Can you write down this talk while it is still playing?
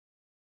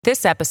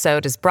This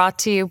episode is brought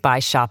to you by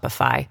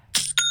Shopify.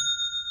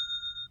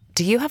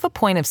 Do you have a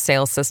point of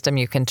sale system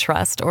you can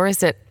trust, or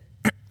is it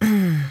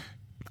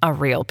a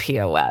real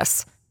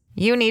POS?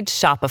 You need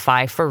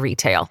Shopify for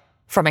retail.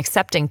 From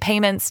accepting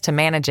payments to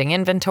managing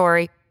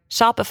inventory,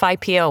 Shopify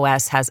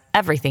POS has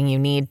everything you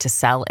need to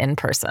sell in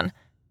person.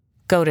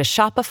 Go to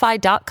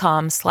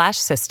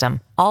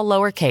shopify.com/system, all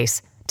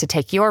lowercase, to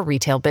take your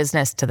retail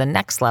business to the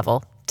next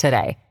level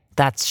today.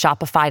 That's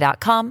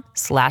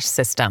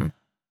shopify.com/system.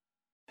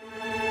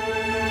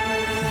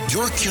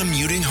 You're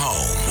commuting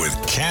home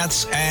with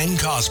Katz and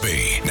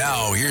Cosby.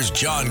 Now, here's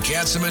John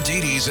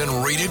Catsimatidis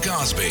and Rita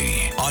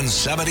Cosby on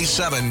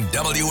 77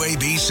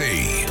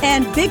 WABC.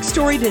 And big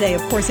story today,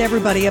 of course,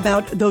 everybody,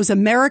 about those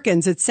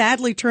Americans. It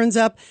sadly turns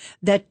up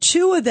that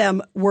 2 of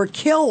them were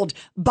killed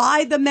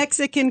by the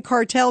Mexican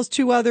cartels,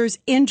 2 others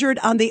injured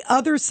on the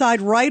other side,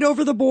 right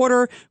over the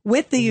border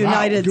with the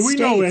United States. Do we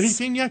know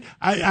anything yet?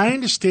 I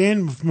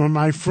understand from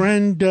my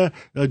friend, a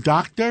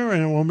doctor,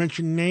 and I won't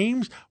mention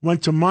names,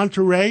 went to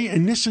Monterrey,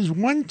 and this is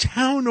one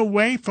town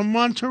away from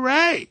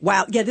Monterrey.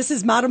 Wow. Yeah, this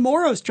is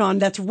Matamoros, John.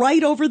 That's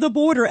right over the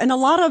border. And a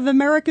lot of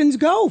Americans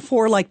go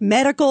for like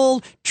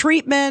medical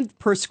treatment,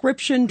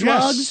 prescription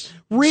drugs. Yes.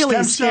 Really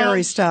Stem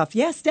scary cells. stuff.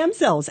 Yes, stem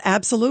cells.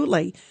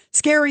 Absolutely.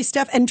 Scary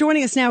stuff. And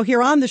joining us now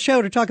here on the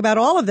show to talk about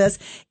all of this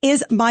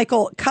is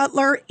Michael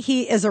Cutler.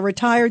 He is a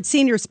retired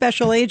senior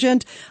special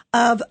agent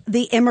of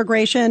the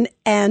Immigration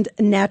and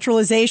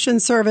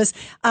Naturalization Service.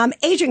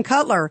 Agent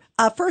Cutler,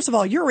 first of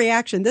all, your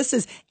reaction. This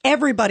is,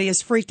 everybody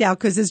is freaked out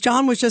because, as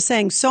John was just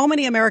saying, so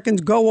many Americans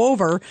go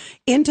over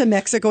into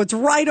Mexico. It's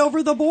right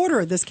over the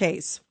border, this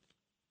case.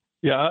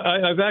 Yeah,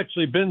 I've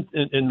actually been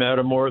in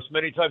Matamoros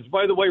many times.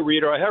 By the way,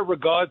 Rita, I have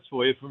regards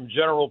for you from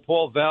General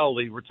Paul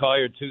Valley,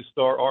 retired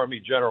 2-star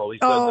Army general. He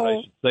said that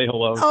I should say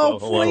hello. Oh,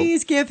 so hello.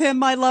 Please give him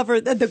my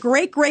lover, the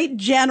great, great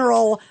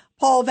General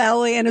Paul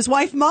Valley and his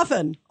wife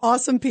Muffin.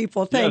 Awesome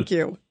people. Thank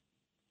you.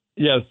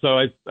 Yeah, so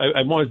I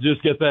wanted to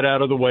just get that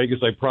out of the way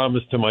because I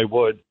promised him I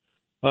would.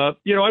 I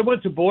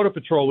went to Border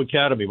Patrol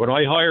Academy. When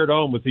I hired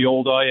on with the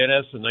old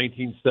INS in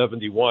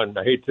 1971,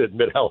 I hate to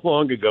admit how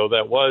long ago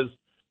that was.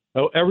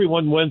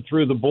 Everyone went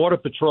through the Border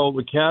Patrol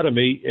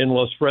Academy in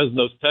Los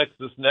Fresnos,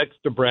 Texas, next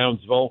to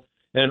Brownsville.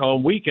 And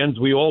on weekends,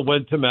 we all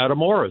went to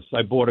Matamoros.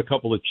 I bought a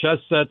couple of chess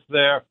sets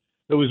there.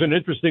 It was an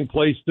interesting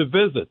place to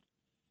visit.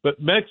 But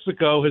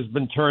Mexico has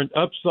been turned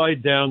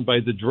upside down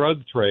by the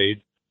drug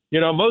trade.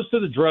 Most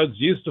of the drugs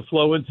used to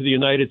flow into the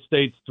United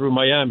States through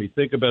Miami.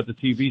 Think about the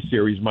TV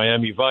series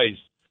Miami Vice.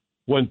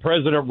 When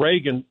President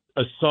Reagan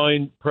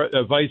assigned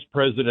Vice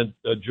President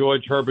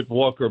George Herbert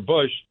Walker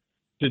Bush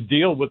to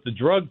deal with the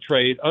drug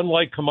trade,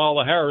 unlike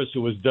Kamala Harris,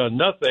 who has done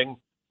nothing,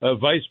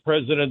 Vice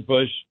President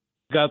Bush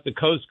got the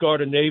Coast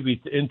Guard and Navy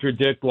to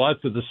interdict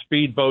lots of the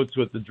speedboats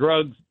with the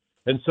drugs.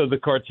 And so the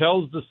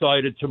cartels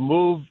decided to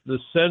move the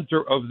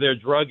center of their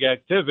drug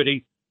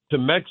activity to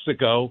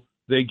Mexico.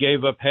 They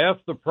gave up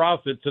half the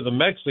profit to the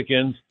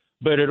Mexicans,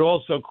 but it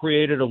also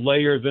created a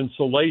layer of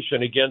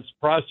insulation against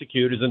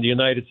prosecutors in the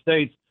United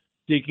States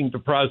seeking to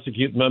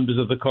prosecute members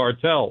of the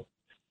cartel.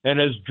 And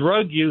as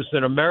drug use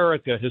in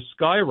America has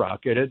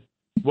skyrocketed,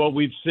 what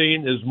we've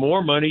seen is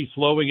more money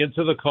flowing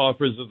into the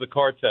coffers of the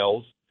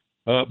cartels.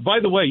 By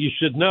the way, you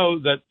should know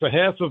that for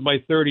half of my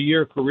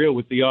 30-year career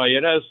with the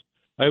INS,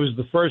 I was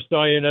the first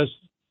INS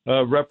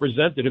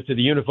representative to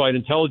the Unified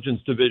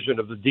Intelligence Division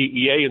of the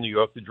DEA in New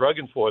York, the Drug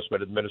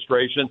Enforcement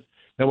Administration.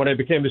 And when I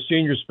became a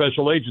senior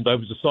special agent, I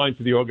was assigned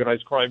to the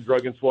Organized Crime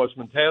Drug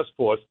Enforcement Task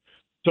Force.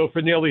 So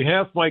for nearly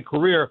half my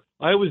career,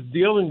 I was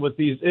dealing with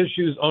these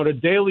issues on a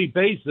daily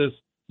basis,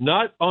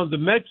 not on the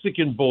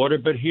Mexican border,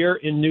 but here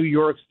in New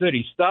York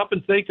City. Stop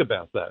and think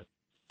about that.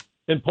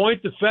 In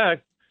point of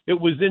fact, it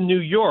was in New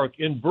York,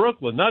 in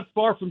Brooklyn, not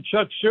far from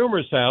Chuck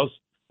Schumer's house,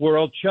 where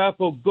El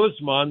Chapo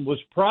Guzman was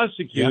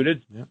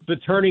prosecuted for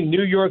turning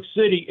New York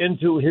City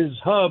into his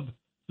hub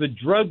for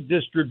drug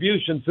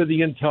distribution for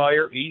the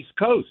entire East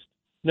Coast.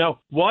 Now,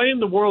 why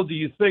in the world do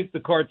you think the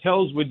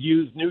cartels would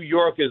use New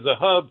York as a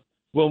hub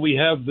when we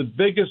have the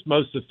biggest,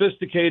 most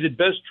sophisticated,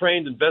 best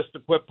trained, and best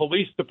equipped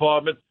police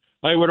department?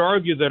 I would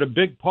argue that a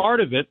big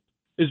part of it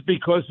is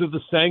because of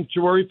the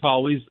sanctuary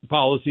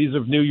policies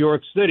of New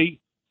York City.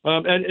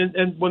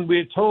 And when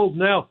we're told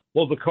now,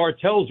 well, the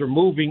cartels are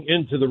moving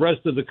into the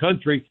rest of the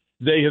country,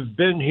 they have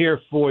been here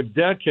for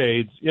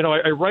decades.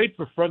 I write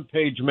for Front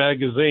Page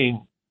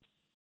Magazine.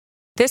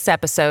 This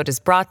episode is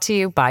brought to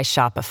you by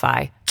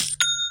Shopify.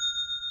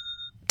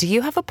 Do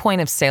you have a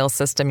point of sale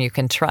system you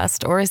can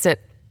trust, or is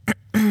it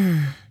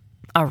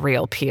a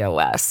real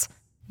POS?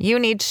 You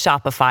need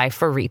Shopify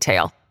for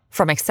retail.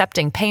 From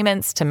accepting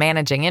payments to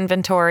managing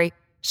inventory,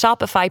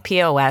 Shopify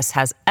POS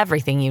has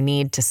everything you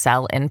need to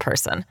sell in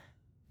person.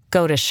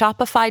 Go to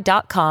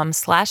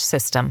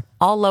shopify.com/system,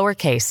 all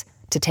lowercase,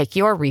 to take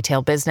your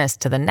retail business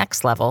to the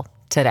next level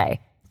today.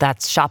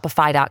 That's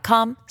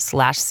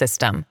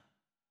shopify.com/system.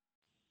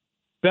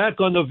 Back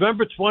on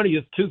November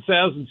 20th,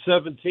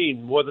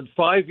 2017, more than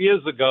 5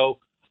 years ago,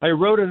 I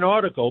wrote an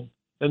article,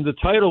 and the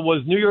title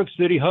was New York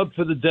City Hub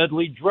for the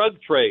Deadly Drug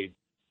Trade.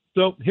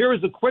 So here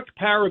is a quick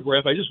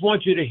paragraph. I just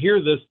want you to hear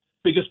this,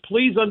 because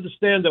please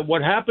understand that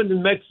what happened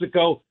in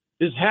Mexico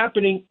is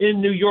happening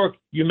in New York.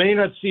 You may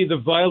not see the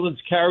violence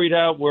carried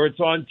out where it's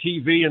on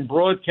TV and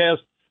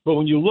broadcast, but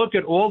when you look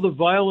at all the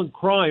violent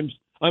crimes,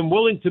 I'm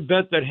willing to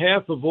bet that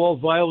half of all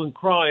violent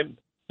crime,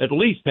 at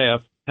least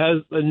half, has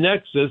a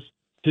nexus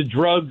to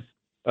drugs,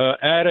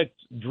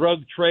 addicts, drug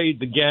trade,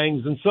 the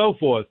gangs, and so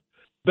forth.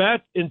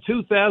 Back in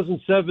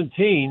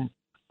 2017,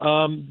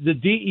 the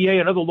DEA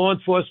and other law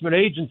enforcement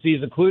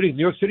agencies, including the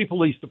New York City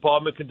Police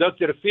Department,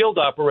 conducted a field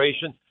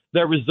operation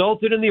that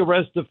resulted in the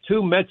arrest of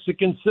 2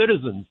 Mexican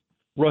citizens,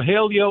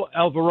 Rogelio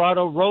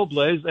Alvarado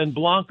Robles and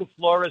Blanca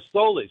Flores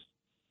Solis,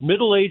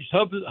 middle-aged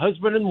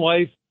husband and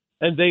wife,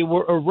 and they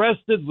were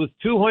arrested with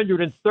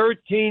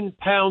 213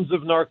 pounds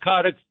of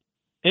narcotics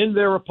in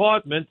their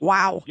apartment.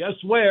 Wow.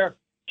 Guess where?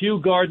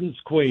 Kew Gardens,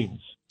 Queens.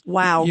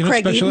 Wow. You know,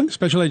 Craig Eaton?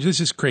 Special Agent, this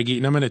is Craig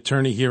Eaton. I'm an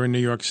attorney here in New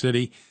York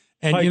City.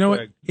 And Hi, you know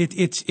Craig. what?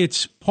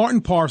 It's part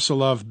and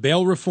parcel of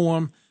bail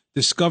reform,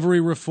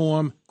 discovery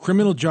reform,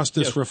 criminal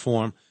justice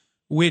reform,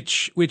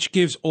 which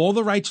gives all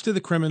the rights to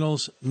the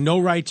criminals, no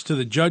rights to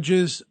the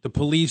judges, the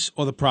police,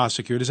 or the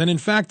prosecutors. And in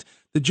fact,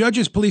 the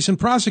judges, police, and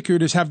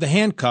prosecutors have the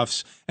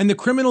handcuffs, and the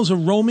criminals are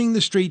roaming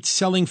the streets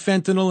selling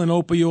fentanyl and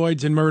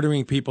opioids and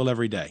murdering people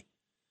every day.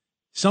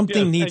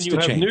 Something needs to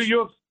change. And you have New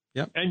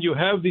York, and you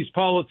have these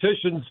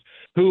politicians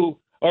who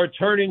are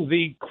turning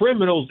the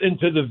criminals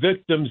into the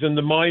victims in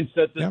the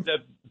mindset that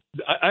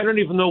I don't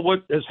even know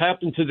what has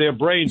happened to their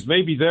brains.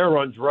 Maybe they're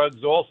on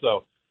drugs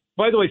also.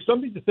 By the way,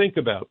 something to think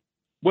about.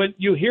 When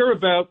you hear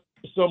about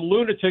some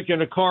lunatic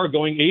in a car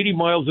going 80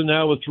 miles an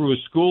hour through a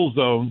school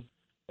zone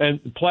and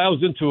plows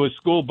into a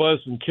school bus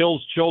and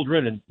kills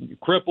children and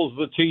cripples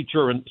the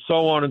teacher and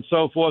so on and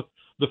so forth,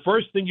 the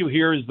first thing you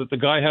hear is that the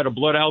guy had a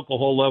blood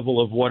alcohol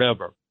level of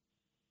whatever.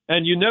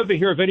 And you never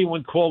hear of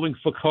anyone calling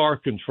for car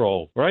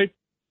control, right?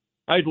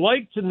 I'd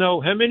like to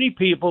know how many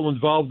people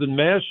involved in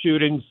mass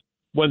shootings,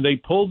 when they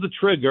pulled the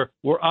trigger,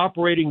 were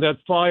operating that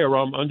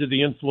firearm under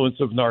the influence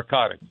of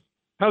narcotics.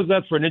 How's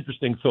that for an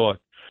interesting thought?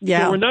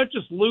 Yeah. So we're not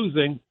just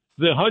losing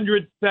the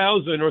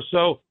 100,000 or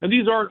so, and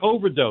these aren't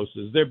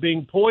overdoses. They're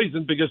being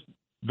poisoned because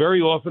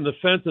very often the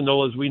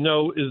fentanyl, as we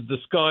know, is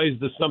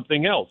disguised as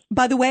something else.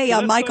 By the way, So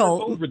that's Michael,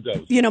 not an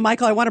overdose.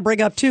 Michael, I want to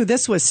bring up, too,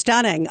 this was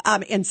stunning.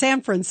 In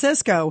San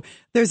Francisco,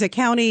 there's a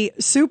county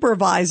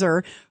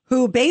supervisor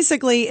who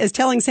basically is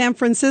telling San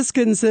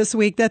Franciscans this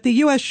week that the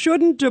U.S.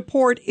 shouldn't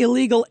deport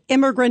illegal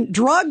immigrant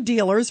drug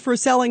dealers for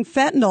selling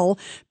fentanyl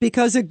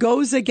because it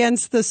goes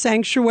against the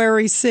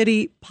sanctuary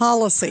city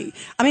policy.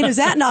 I mean, is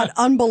that not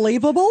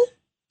unbelievable?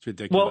 It's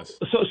ridiculous.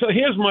 Well, so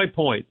here's my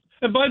point.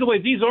 And by the way,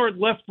 these aren't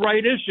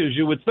left-right issues,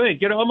 you would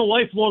think. I'm a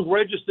lifelong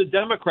registered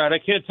Democrat. I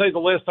can't tell you the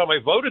last time I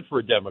voted for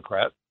a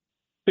Democrat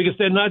because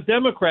they're not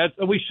Democrats,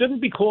 and we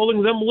shouldn't be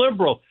calling them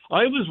liberal.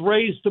 I was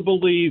raised to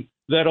believe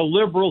that a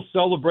liberal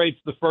celebrates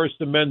the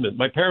First Amendment.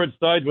 My parents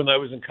died when I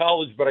was in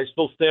college, but I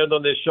still stand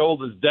on their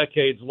shoulders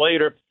decades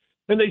later.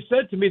 And they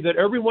said to me that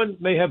everyone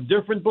may have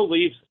different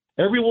beliefs.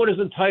 Everyone is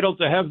entitled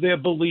to have their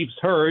beliefs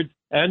heard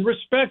and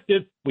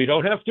respected. We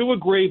don't have to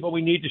agree, but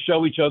we need to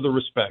show each other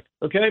respect.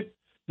 Okay?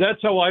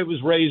 That's how I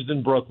was raised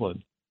in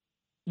Brooklyn.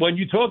 When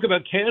you talk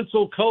about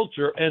cancel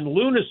culture and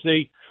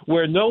lunacy,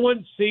 where no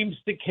one seems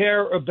to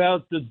care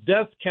about the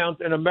death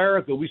count in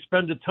America, we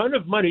spend a ton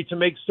of money to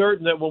make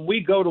certain that when we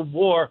go to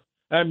war,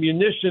 our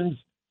munitions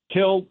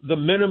kill the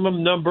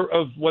minimum number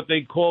of what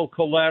they call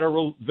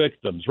collateral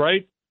victims,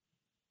 right?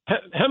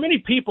 How many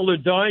people are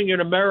dying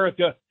in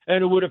America?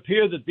 And it would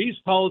appear that these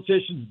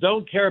politicians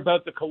don't care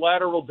about the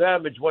collateral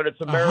damage when it's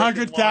American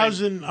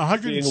 100,000,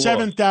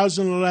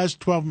 107,000 in the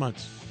last 12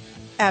 months.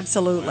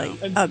 Absolutely.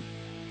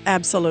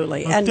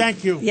 Absolutely. Well, and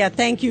thank you. Yeah,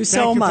 thank you so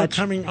Thank you much for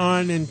coming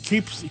on, and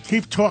keep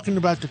talking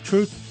about the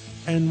truth.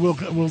 And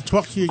we'll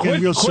talk to you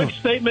again real soon. Quick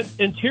statement.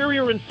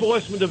 Interior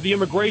enforcement of the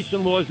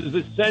immigration laws is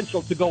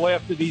essential to go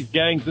after these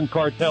gangs and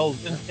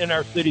cartels in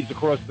our cities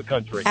across the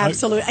country.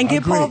 Absolutely. And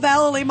give Agreed. Paul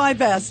Vallely my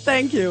best.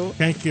 Thank you.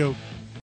 Thank you.